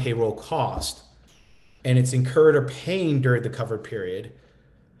non-payroll cost, and it's incurred or paying during the covered period,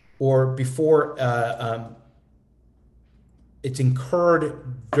 or before. It's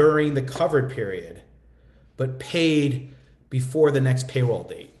incurred during the covered period, but paid before the next payroll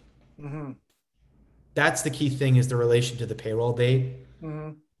date. Mm-hmm. That's the key thing, is the relation to the payroll date.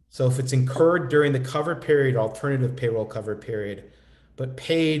 Mm-hmm. So if it's incurred during the covered period, alternative payroll covered period, but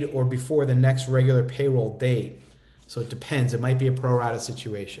paid or before the next regular payroll date. So it depends. It might be a pro rata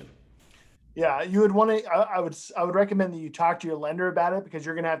situation. Yeah, you would want to. I would recommend that you talk to your lender about it, because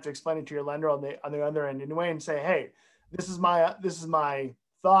you're going to have to explain it to your lender on the other end anyway, and say, hey, this is my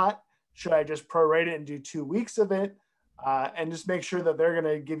thought. Should I just prorate it and do 2 weeks of it? And just make sure that they're going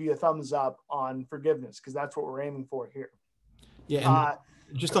to give you a thumbs up on forgiveness, because that's what we're aiming for here. Yeah,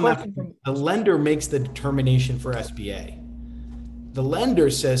 and just on that, the lender makes the determination for SBA. The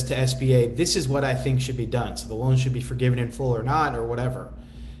lender says to SBA, this is what I think should be done. So the loan should be forgiven in full or not, or whatever.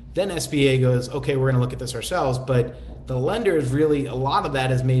 Then SBA goes, okay, we're going to look at this ourselves. But the lender is really, a lot of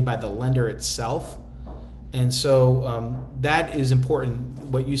that is made by the lender itself. And so that is important,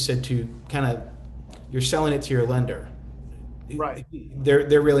 what you said, to kind of, you're selling it to your lender. Right.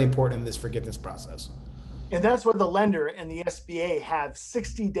 They're really important in this forgiveness process. And that's why the lender and the SBA have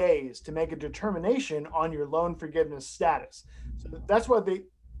 60 days to make a determination on your loan forgiveness status. So that's what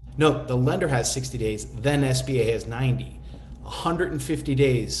No, the lender has 60 days, then SBA has 90. 150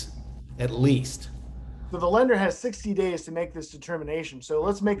 days at least. So the lender has 60 days to make this determination. So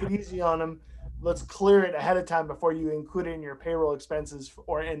let's make it easy on them. Let's clear it ahead of time before you include it in your payroll expenses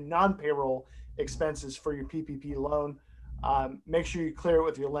or in non-payroll expenses for your PPP loan. Make sure you clear it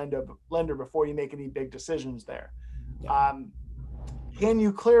with your lender before you make any big decisions there. Can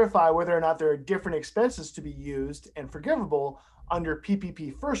you clarify whether or not there are different expenses to be used and forgivable under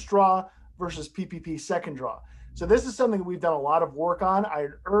PPP first draw versus PPP second draw? So this is something we've done a lot of work on. I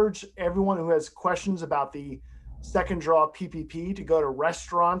urge everyone who has questions about the second draw PPP to go to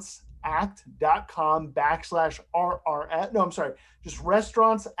restaurantsact.com/RRS. No, I'm sorry, just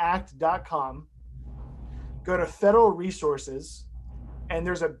restaurantsact.com. Go to federal resources, and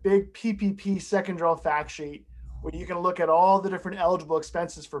there's a big PPP second draw fact sheet where you can look at all the different eligible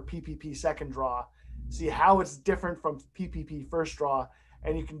expenses for PPP second draw see how it's different from PPP first draw,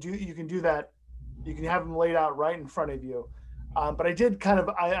 and you can do that. You can have them laid out right in front of you. But I did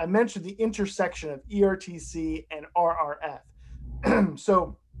I mentioned the intersection of ERTC and RRF.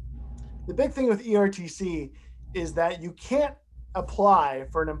 So the big thing with ERTC is that you can't apply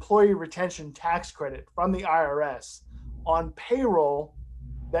for an employee retention tax credit from the IRS on payroll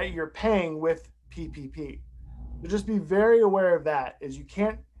that you're paying with PPP. So just be very aware of that. Is you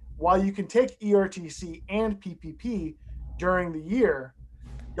can't, while you can take ERTC and PPP during the year,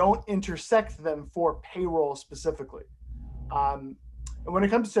 don't intersect them for payroll specifically. And when it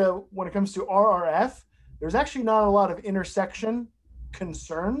comes to RRF, there's actually not a lot of intersection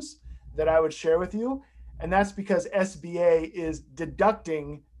concerns that I would share with you, and that's because SBA is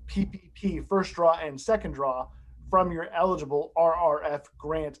deducting PPP first draw and second draw from your eligible RRF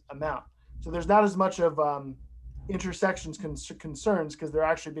grant amount. So there's not as much of intersections concerns because they're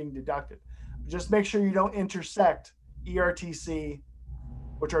actually being deducted. Just make sure you don't intersect ERTC,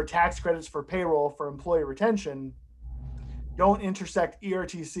 which are tax credits for payroll for employee retention. Don't intersect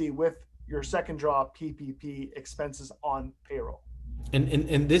ERTC with your second draw PPP expenses on payroll.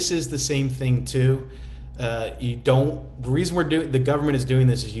 And this is the same thing too. You don't. The reason the government is doing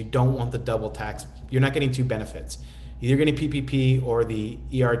this is you don't want the double tax. You're not getting two benefits. Either getting PPP or the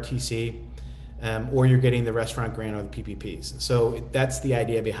ERTC, or you're getting the restaurant grant or the PPPs. So that's the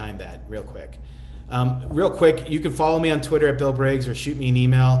idea behind that. Real quick, you can follow me on Twitter at Bill Briggs or shoot me an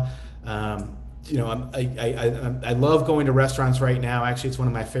email. I love going to restaurants right now. Actually, it's one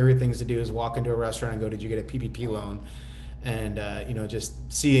of my favorite things to do is walk into a restaurant and go, "Did you get a PPP loan?" And just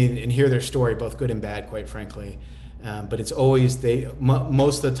see and hear their story, both good and bad, quite frankly. But it's always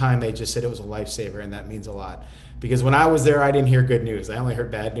most of the time they just said it was a lifesaver, and that means a lot. Because when I was there, I didn't hear good news. I only heard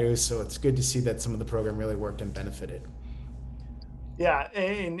bad news. So it's good to see that some of the program really worked and benefited. Yeah,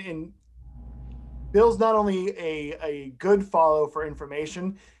 and Bill's not only a good follow for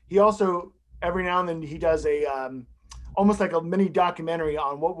information, he also every now and then he does a almost like a mini documentary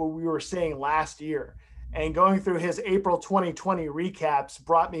on what we were saying last year. And going through his April 2020 recaps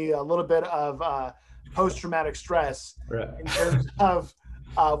brought me a little bit of post-traumatic stress in terms of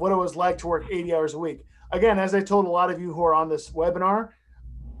what it was like to work 80 hours a week. Again, as I told a lot of you who are on this webinar,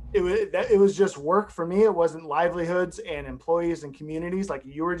 it was just work for me. It wasn't livelihoods and employees and communities like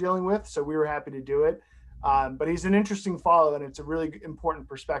you were dealing with. So we were happy to do it. But he's an interesting follow, and it's a really important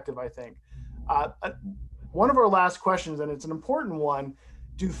perspective, I think. One of our last questions, and it's an important one: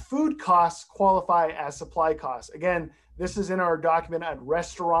 do food costs qualify as supply costs? Again, this is in our document at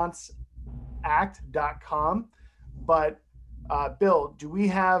restaurantsact.com. But Bill, we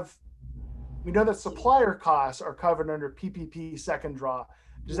know that supplier costs are covered under PPP second draw.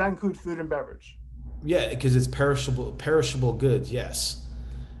 Does that include food and beverage? Yeah, because it's perishable goods. Yes,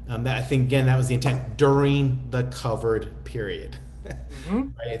 I think again that was the intent during the covered period. Mm-hmm.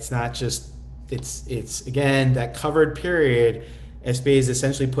 Right? It's not just it's again that covered period. SBA is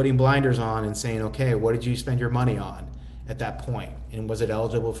essentially putting blinders on and saying, okay, what did you spend your money on at that point, and was it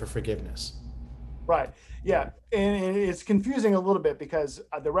eligible for forgiveness? Right. Yeah, and it's confusing a little bit because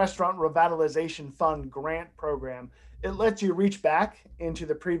the Restaurant Revitalization Fund grant program, it lets you reach back into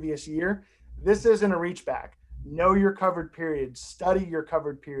the previous year. This isn't a reach back. Know your covered period, study your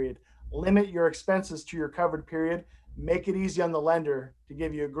covered period, limit your expenses to your covered period, make it easy on the lender to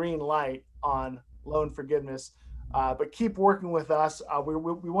give you a green light on loan forgiveness. But keep working with us. We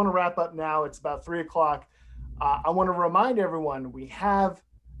want to wrap up now. It's about 3:00. I want to remind everyone we have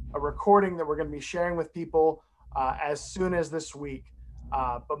a recording that we're going to be sharing with people as soon as this week.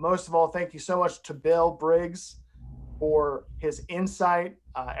 But most of all, thank you so much to Bill Briggs for his insight,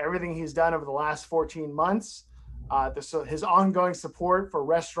 everything he's done over the last 14 months, his ongoing support for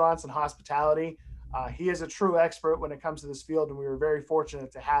restaurants and hospitality. He is a true expert when it comes to this field, and we were very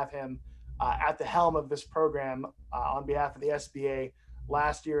fortunate to have him at the helm of this program on behalf of the SBA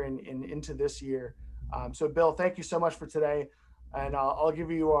last year and into this year. So Bill, thank you so much for today. And I'll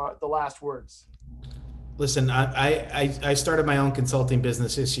give you the last words. Listen, I started my own consulting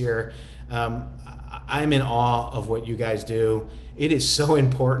business this year. I'm in awe of what you guys do. It is so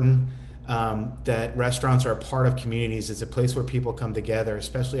important that restaurants are a part of communities. It's a place where people come together,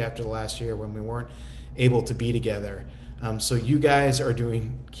 especially after the last year when we weren't able to be together. So you guys are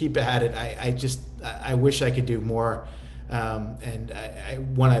keep at it. I wish I could do more. And I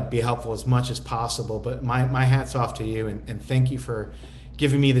want to be helpful as much as possible, but my hat's off to you, and thank you for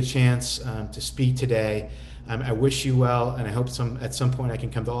giving me the chance to speak today. I wish you well, and I hope at some point I can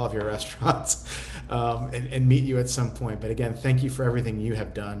come to all of your restaurants and meet you at some point. But again, thank you for everything you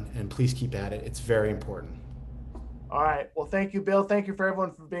have done, and please keep at it. It's very important. All right. Well, thank you, Bill. Thank you for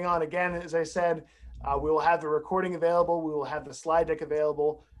everyone for being on again. As I said, We will have the recording available. We will have the slide deck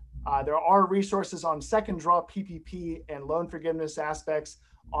available. There are resources on second draw PPP and loan forgiveness aspects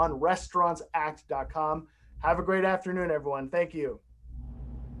on restaurantsact.com. Have a great afternoon, everyone. Thank you.